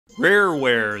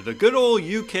Rareware, the good old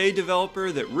UK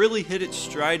developer that really hit its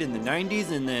stride in the 90s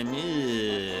and then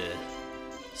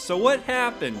So what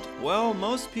happened? Well,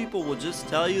 most people will just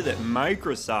tell you that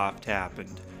Microsoft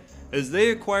happened, as they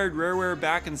acquired Rareware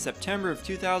back in September of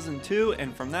 2002,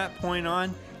 and from that point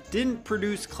on, didn't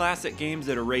produce classic games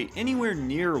at a rate anywhere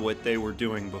near what they were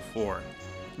doing before.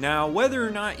 Now, whether or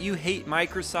not you hate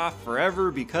Microsoft forever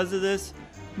because of this,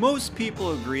 most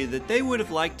people agree that they would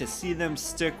have liked to see them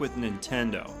stick with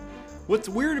Nintendo. What's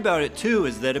weird about it too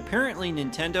is that apparently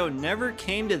Nintendo never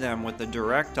came to them with a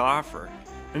direct offer.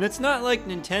 And it's not like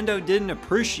Nintendo didn't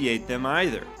appreciate them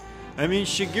either. I mean,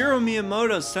 Shigeru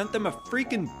Miyamoto sent them a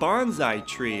freaking bonsai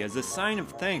tree as a sign of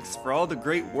thanks for all the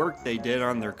great work they did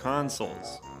on their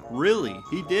consoles. Really,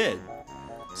 he did.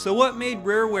 So what made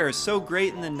Rareware so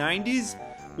great in the 90s?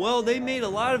 Well, they made a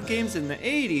lot of games in the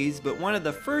 80s, but one of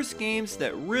the first games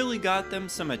that really got them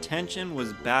some attention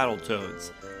was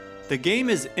Battletoads. The game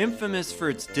is infamous for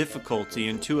its difficulty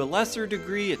and to a lesser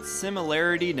degree its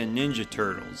similarity to Ninja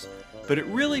Turtles, but it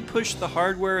really pushed the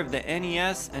hardware of the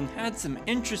NES and had some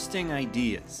interesting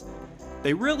ideas.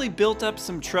 They really built up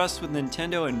some trust with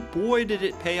Nintendo, and boy did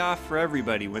it pay off for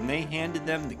everybody when they handed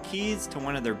them the keys to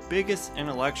one of their biggest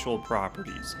intellectual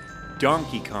properties,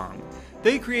 Donkey Kong.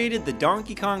 They created the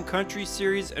Donkey Kong Country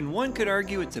series, and one could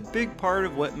argue it's a big part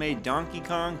of what made Donkey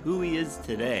Kong who he is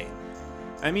today.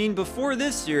 I mean, before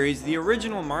this series, the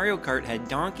original Mario Kart had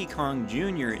Donkey Kong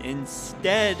Jr.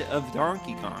 instead of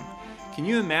Donkey Kong. Can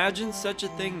you imagine such a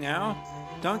thing now?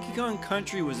 Donkey Kong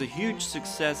Country was a huge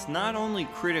success not only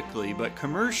critically, but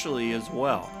commercially as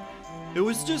well. It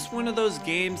was just one of those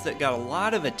games that got a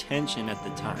lot of attention at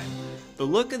the time. The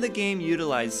look of the game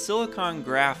utilized silicon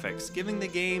graphics, giving the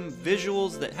game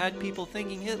visuals that had people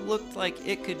thinking it looked like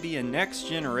it could be a next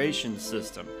generation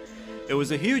system. It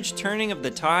was a huge turning of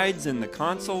the tides in the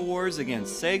console wars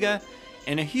against Sega,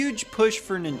 and a huge push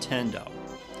for Nintendo.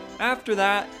 After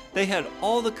that, they had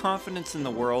all the confidence in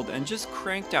the world and just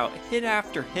cranked out hit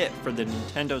after hit for the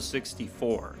Nintendo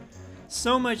 64.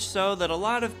 So much so that a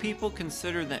lot of people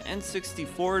consider the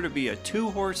N64 to be a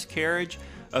two-horse carriage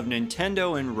of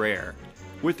Nintendo and Rare,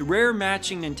 with Rare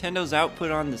matching Nintendo's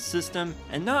output on the system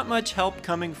and not much help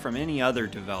coming from any other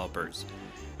developers.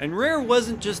 And Rare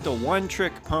wasn't just a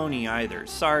one-trick pony either.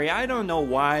 Sorry, I don't know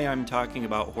why I'm talking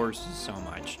about horses so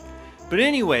much. But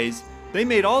anyways, they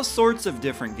made all sorts of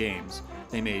different games.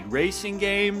 They made racing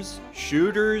games,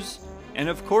 shooters, and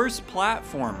of course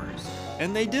platformers.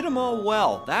 And they did them all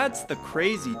well. That's the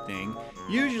crazy thing.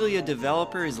 Usually a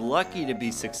developer is lucky to be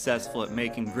successful at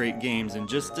making great games in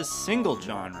just a single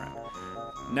genre.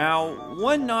 Now,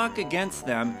 one knock against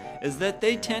them is that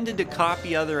they tended to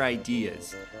copy other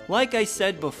ideas. Like I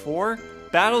said before,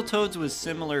 Battletoads was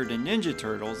similar to Ninja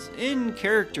Turtles, in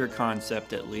character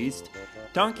concept at least.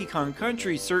 Donkey Kong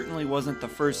Country certainly wasn't the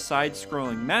first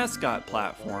side-scrolling mascot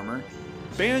platformer.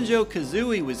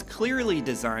 Banjo-Kazooie was clearly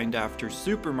designed after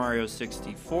Super Mario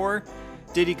 64,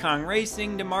 Diddy Kong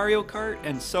Racing to Mario Kart,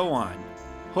 and so on.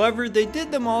 However, they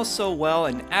did them all so well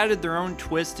and added their own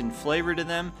twist and flavor to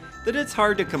them that it's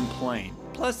hard to complain.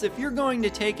 Plus, if you're going to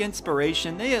take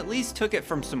inspiration, they at least took it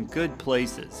from some good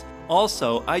places.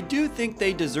 Also, I do think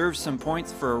they deserve some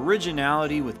points for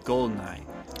originality with GoldenEye.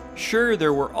 Sure,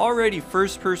 there were already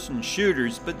first-person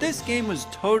shooters, but this game was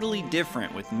totally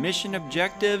different with mission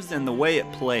objectives and the way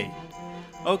it played.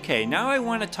 Okay, now I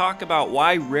want to talk about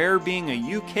why Rare being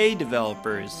a UK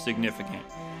developer is significant.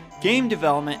 Game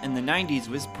development in the 90s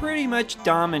was pretty much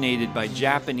dominated by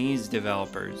Japanese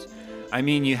developers. I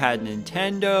mean, you had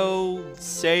Nintendo,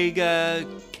 Sega,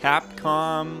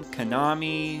 Capcom,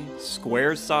 Konami,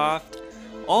 Squaresoft,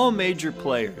 all major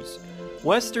players.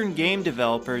 Western game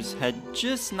developers had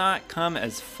just not come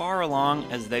as far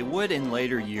along as they would in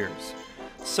later years.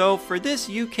 So for this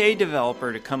UK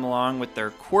developer to come along with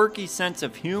their quirky sense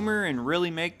of humor and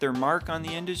really make their mark on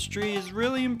the industry is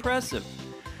really impressive.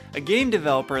 A game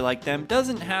developer like them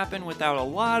doesn't happen without a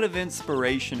lot of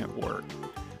inspiration at work.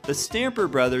 The Stamper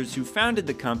brothers who founded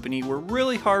the company were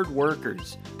really hard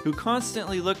workers, who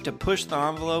constantly looked to push the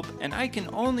envelope, and I can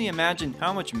only imagine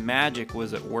how much magic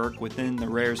was at work within the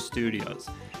Rare studios,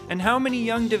 and how many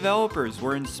young developers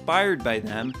were inspired by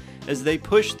them as they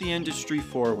pushed the industry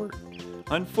forward.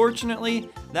 Unfortunately,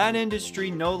 that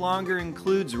industry no longer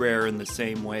includes Rare in the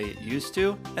same way it used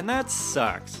to, and that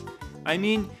sucks. I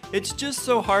mean, it's just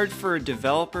so hard for a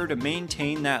developer to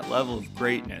maintain that level of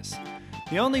greatness.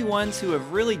 The only ones who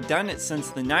have really done it since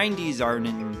the 90s are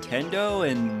Nintendo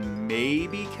and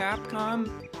maybe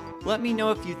Capcom? Let me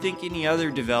know if you think any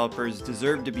other developers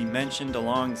deserve to be mentioned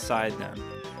alongside them.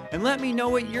 And let me know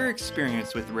what your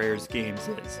experience with Rare's games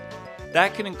is.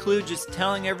 That can include just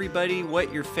telling everybody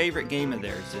what your favorite game of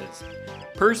theirs is.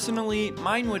 Personally,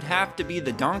 mine would have to be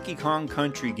the Donkey Kong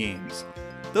Country games.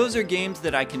 Those are games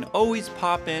that I can always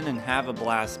pop in and have a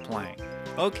blast playing.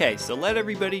 Okay, so let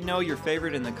everybody know your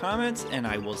favorite in the comments, and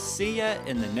I will see ya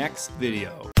in the next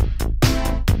video.